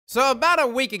So about a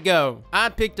week ago, I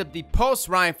picked up the pulse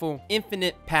rifle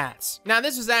Infinite Paths. Now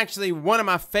this was actually one of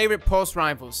my favorite pulse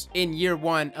rifles in year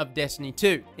 1 of Destiny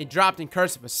 2. It dropped in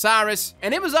Curse of Osiris,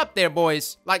 and it was up there,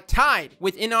 boys, like tied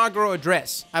with Inaugural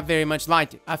Address. I very much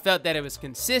liked it. I felt that it was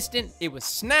consistent, it was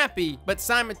snappy, but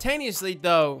simultaneously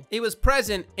though, it was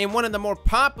present in one of the more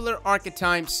popular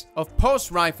archetypes of pulse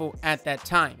rifle at that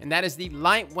time, and that is the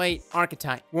lightweight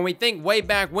archetype. When we think way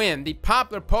back when, the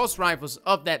popular pulse rifles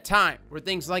of that time were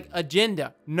things like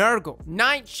Agenda, Nurgle,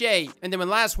 Nightshade, and then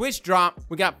when Last Wish dropped,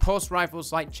 we got pulse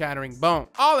rifles like Herringbone.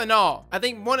 All in all, I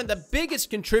think one of the biggest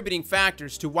contributing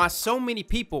factors to why so many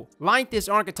people like this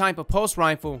archetype of pulse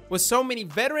rifle was so many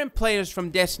veteran players from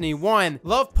Destiny 1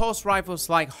 love pulse rifles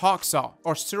like Hawksaw,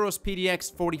 or Cyril's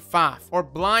PDX 45, or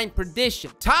Blind Perdition.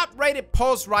 Top-rated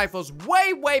pulse rifles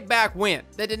way back when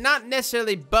that did not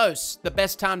necessarily boast the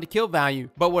best time to kill value,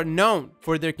 but were known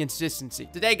for their consistency.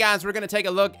 Today, guys, we're going to take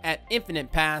a look at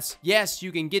Infinite Paths. Yes,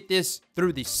 you can get this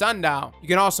through the sundial. You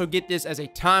can also get this as a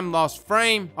time lost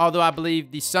frame, although I believe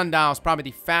the sundial is probably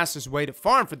the fastest way to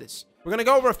farm for this. We're gonna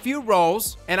go over a few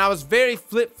rolls, and I was very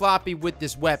flip-floppy with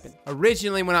this weapon.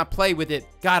 Originally, when I played with it,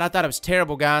 God, I thought it was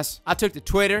terrible, guys. I took to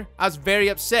Twitter. I was very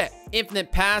upset.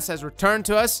 Infinite Paths has returned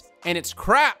to us, and it's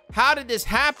crap. How did this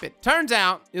happen? Turns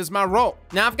out, it was my roll.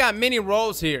 Now, I've got many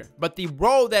rolls here, but the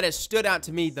roll that has stood out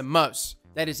to me the most,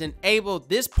 that has enabled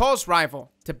this pulse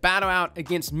rifle to battle out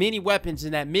against many weapons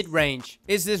in that mid-range,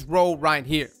 is this roll right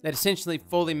here that essentially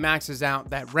fully maxes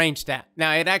out that range stat.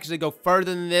 Now, it'd actually go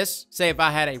further than this, say if I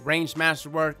had a range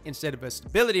masterwork instead of a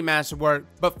stability masterwork,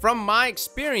 but from my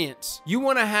experience, you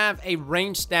want to have a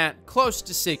range stat close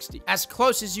to 60, as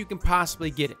close as you can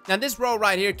possibly get it. Now, this roll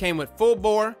right here came with full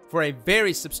bore for a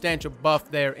very substantial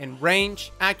buff there in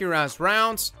range, accurized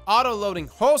rounds, auto-loading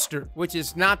holster, which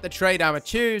is not the trait I would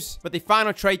choose, but the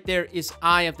final trait there is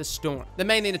Eye of the Storm.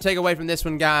 The main thing to take away from this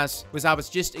one, guys, was I was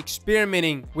just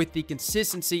experimenting with the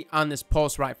consistency on this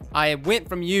pulse rifle. I went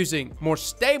from using more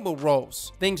stable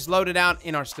rolls, things loaded out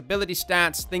in our stability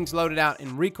stats, things loaded out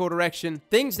in recoil direction,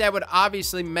 things that would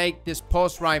obviously make this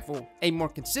pulse rifle a more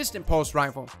consistent pulse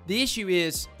rifle. The issue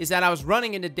is that I was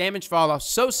running into damage fall off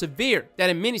so severe that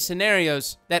in many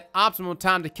scenarios, that optimal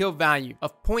time to kill value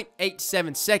of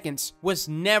 0.87 seconds was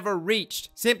never reached,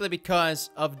 simply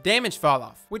because of damage fall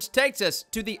off, which takes us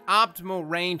to the optimal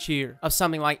range here of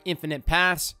something like Infinite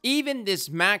Paths, even this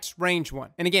max range one.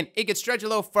 And again, it could stretch a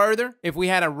little further if we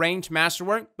had a range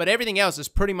masterwork, but everything else is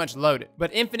pretty much loaded.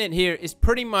 But Infinite here is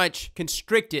pretty much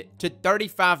constricted to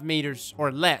 35 meters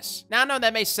or less. Now, I know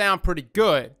that may sound pretty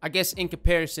good, I guess, in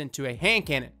comparison to a hand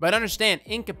cannon, but understand,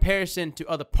 in comparison to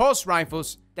other pulse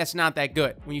rifles, that's not that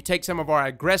good. When you take some of our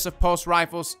aggressive pulse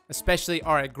rifles, especially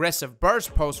our aggressive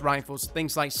burst pulse rifles,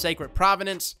 things like Sacred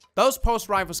Providence, those pulse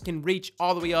rifles can reach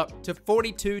all the way up to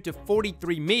 42 to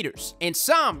 43 meters. And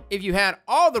some, if you had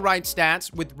all the right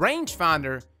stats with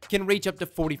rangefinder, can reach up to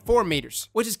 44 meters,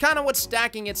 which is kind of what's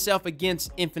stacking itself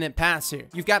against Infinite Paths here.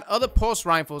 You've got other pulse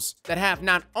rifles that have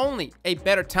not only a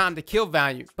better time to kill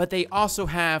value, but they also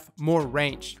have more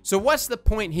range. So what's the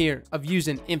point here of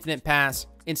using Infinite Paths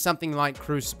in something like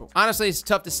Crucible? Honestly, it's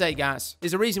tough to say, guys.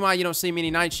 There's a reason why you don't see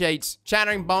many Nightshades.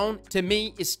 Herringbone, to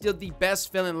me, is still the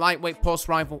best feeling lightweight pulse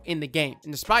rifle in the game.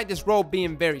 And despite this roll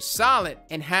being very solid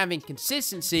and having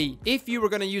consistency, if you were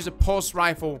going to use a pulse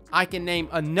rifle, I can name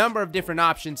a number of different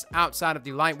options outside of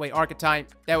the lightweight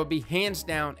archetype that would be hands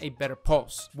down a better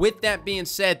pulse. With that being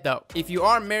said, though, if you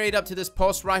are married up to this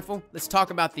pulse rifle, let's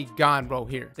talk about the God roll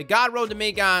here. The God roll to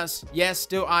me, guys, yes,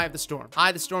 still Eye of the Storm. Eye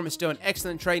of the Storm is still an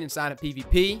excellent trait inside of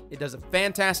PvP. It does a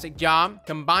fantastic job.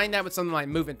 Combine that with something like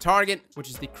Moving Target, which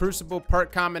is the Crucible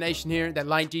perk combination here that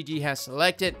LakeyGG has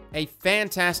selected. A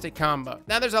fantastic combo.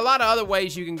 Now, there's a lot of other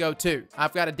ways you can go too.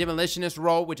 I've got a Demolitionist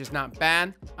roll, which is not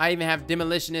bad. I even have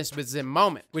Demolitionist with Zim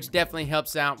Moment, which definitely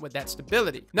helps out with that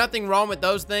stability. Nothing wrong with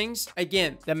those things.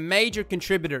 Again, the major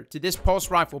contributor to this pulse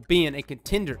rifle being a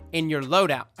contender in your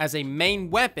loadout as a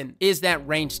main weapon is that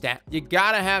range stat. You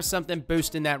gotta have something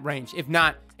boosting that range. If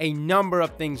not, a number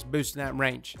of things boosting that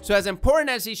range. So as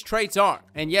important as these traits are,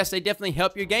 and yes, they definitely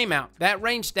help your game out, that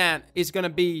range stat is going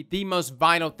to be the most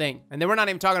vital thing. And then we're not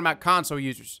even talking about console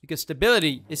users, because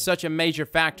stability is such a major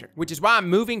factor, which is why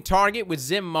Moving Target with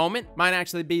Zim Moment might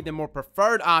actually be the more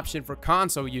preferred option for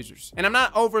console users. And I'm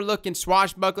not overlooking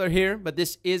Swashbuckler here, but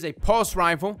this is a pulse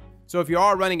rifle, So if you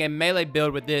are running a melee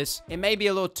build with this, it may be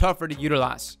a little tougher to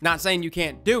utilize. Not saying you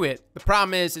can't do it. The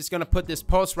problem is it's going to put this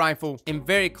pulse rifle in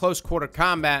very close quarter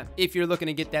combat if you're looking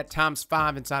to get that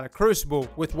 ×5 inside of Crucible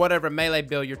with whatever melee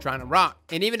build you're trying to rock.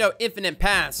 And even though Infinite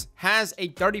Pass has a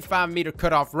 35-meter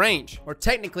cutoff range, or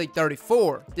technically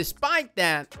 34, despite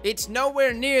that, it's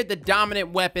nowhere near the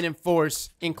dominant weapon in force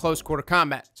in close quarter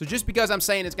combat. So just because I'm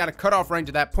saying it's got a cutoff range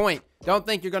at that point, don't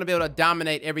think you're going to be able to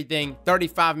dominate everything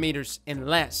 35 meters and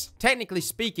less. Technically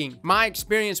speaking, my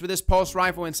experience with this pulse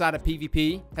rifle inside of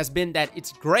PvP has been that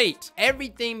it's great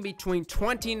everything between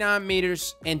 29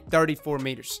 meters and 34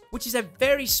 meters, which is a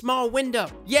very small window.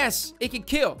 Yes, it can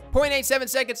kill. 0.87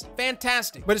 seconds,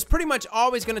 fantastic. But it's pretty much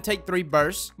always going to take 3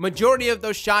 bursts. Majority of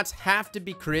those shots have to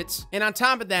be crits. And on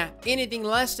top of that, anything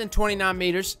less than 29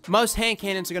 meters, most hand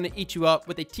cannons are going to eat you up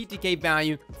with a TTK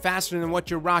value faster than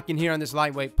what you're rocking here on this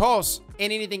lightweight pulse.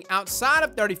 And anything outside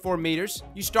of 34 meters,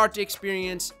 you start to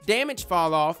experience damage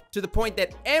fall off to the point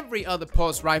that every other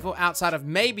pulse rifle outside of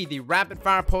maybe the rapid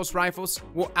fire pulse rifles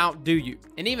will outdo you.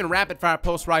 And even rapid fire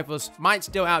pulse rifles might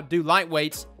still outdo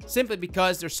lightweights simply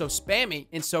because they're so spammy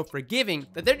and so forgiving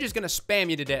that they're just going to spam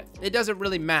you to death. It doesn't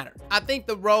really matter. I think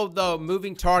the role, though,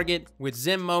 moving target with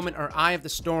Zen Moment or Eye of the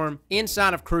Storm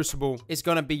inside of Crucible is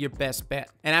going to be your best bet.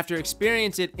 And after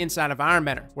experiencing it inside of Iron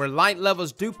Banner, where light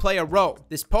levels do play a role,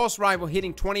 this pulse rifle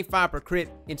hitting 25 per crit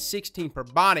and 16 per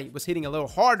body was hitting a little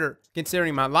harder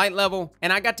considering my light level,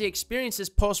 and I got to experience this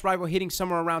pulse rifle hitting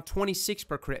somewhere around 26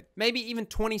 per crit, maybe even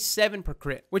 27 per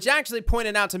crit, which actually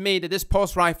pointed out to me that this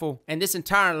pulse rifle and this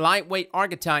entire lightweight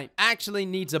archetype actually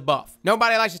needs a buff.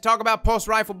 Nobody likes to talk about pulse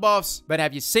rifle buffs, but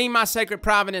have you seen my Sacred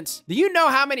Providence? Do you know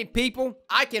how many people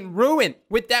I can ruin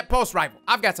with that pulse rifle?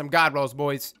 I've got some god rolls,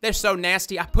 boys. They're so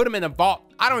nasty. I put them in the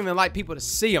vault. I don't even like people to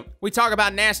see them. We talk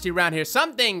about nasty around here.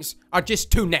 Some things are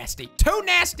just too nasty. Too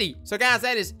nasty! So guys,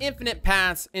 that is Infinite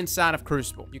Paths inside of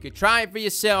Crucible. You can try it for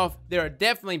yourself. There are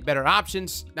definitely better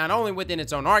options, not only within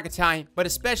its own archetype, but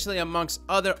especially amongst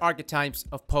other archetypes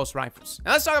of pulse rifles.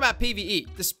 Now let's talk about PvE.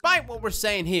 Despite what we're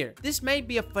saying here, this may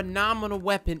be a phenomenal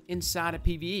weapon inside of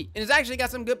PvE. And it's actually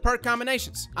got some good perk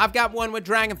combinations. I've got one with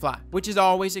Dragonfly, which is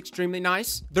always extremely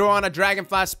nice. Throw on a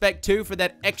Dragonfly Spec 2 for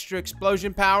that extra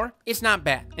explosion power. It's not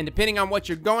bad. And depending on what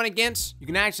you're going against, you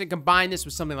can actually combine this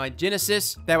with something like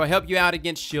Genesis that will help you out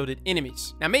against shielded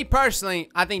enemies. Now, me personally,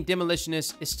 I think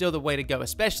Demolitionist is still the way to go,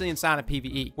 especially inside of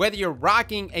PvE. Whether you're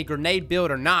rocking a grenade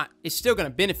build or not, it's still going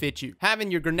to benefit you.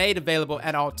 Having your grenade available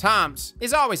at all times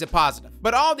is always a positive.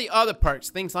 But all the other perks,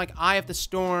 things like Eye of the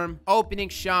Storm, Opening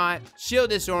Shot,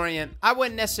 Shield Disorient, I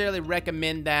wouldn't necessarily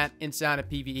recommend that inside of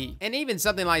PvE. And even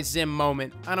something like Zen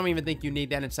Moment, I don't even think you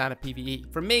need that inside of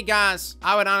PvE. For me, guys,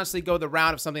 I would honestly go the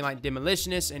route of something like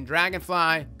Demolitionist and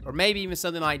Dragonfly, or maybe even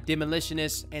something like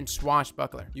Demolitionist and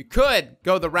Swashbuckler. You could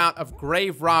go the route of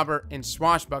Grave Robber and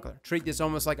Swashbuckler. Treat this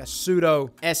almost like a pseudo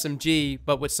SMG,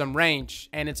 but with some range,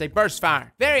 and it's a burst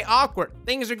fire. Very awkward.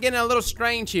 Things are getting a little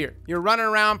strange here. You're running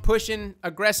around pushing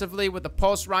aggressively with a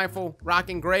pulse rifle,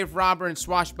 rocking Grave Robber and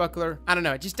Swashbuckler. I don't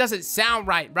know. It just doesn't sound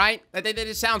right? That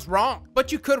just sounds wrong.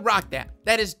 But you could rock that.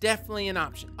 That is definitely an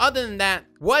option. Other than that,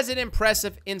 was it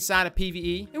impressive inside of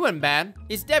PvE? It wasn't bad.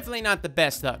 It's definitely not the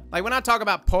best though. Like when I talk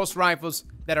about pulse rifles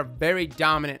that are very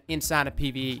dominant inside of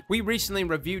PvE, we recently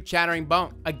reviewed Chattering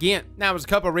Bone. Again, now was a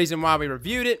couple of reasons why we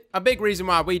reviewed it. A big reason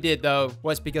why we did though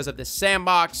was because of the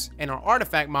Sandbox and our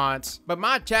artifact mods. But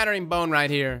my Chattering Bone right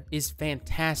here is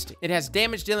fantastic. It has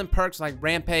damage dealing perks like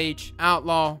Rampage,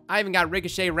 Outlaw. I even got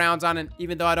ricochet rounds on it,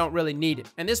 even though I don't really need it.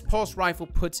 And this pulse rifle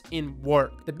puts in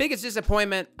work. The biggest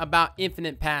disappointment about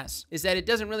Infinite Pass is that it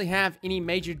doesn't really have any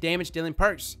major damage dealing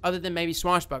perks other than maybe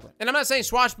Swashbuckler. And I'm not saying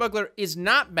Swashbuckler is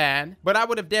not bad, but I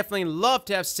would have definitely loved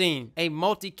to have seen a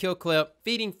multi-kill clip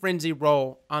Feeding Frenzy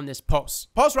roll on this pulse.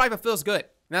 Pulse rifle feels good.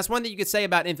 And that's one thing you could say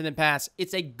about Infinite Pass.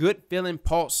 It's a good feeling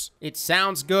pulse. It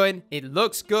sounds good. It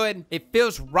looks good. It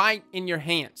feels right in your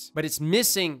hands. But it's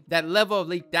missing that level of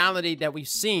lethality that we've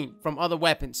seen from other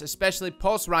weapons, especially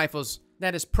pulse rifles,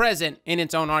 that is present in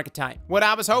its own archetype. What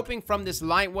I was hoping from this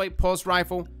lightweight pulse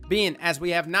rifle, being as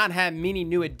we have not had many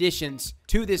new additions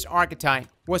to this archetype,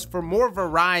 was for more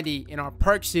variety in our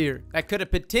perks here that could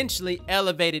have potentially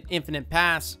elevated Infinite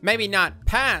Pass. Maybe not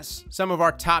past some of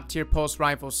our top tier pulse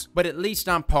rifles, but at least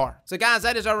on par. So guys,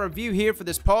 that is our review here for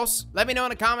this pulse. Let me know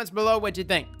in the comments below what you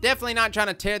think. Definitely not trying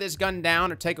to tear this gun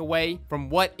down or take away from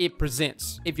what it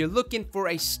presents. If you're looking for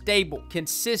a stable,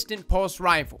 consistent pulse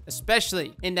rifle,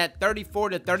 especially in that 34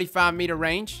 to 35 meter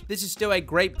range, this is still a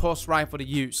great pulse rifle to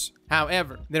use.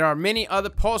 However, there are many other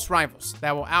pulse rifles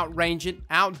that will outrange it,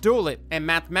 outduel it, and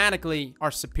mathematically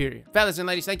are superior. Fellas and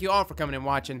ladies, thank you all for coming and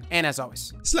watching, and as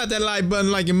always, slap that like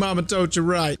button like your mama told you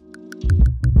right.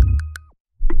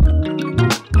 you.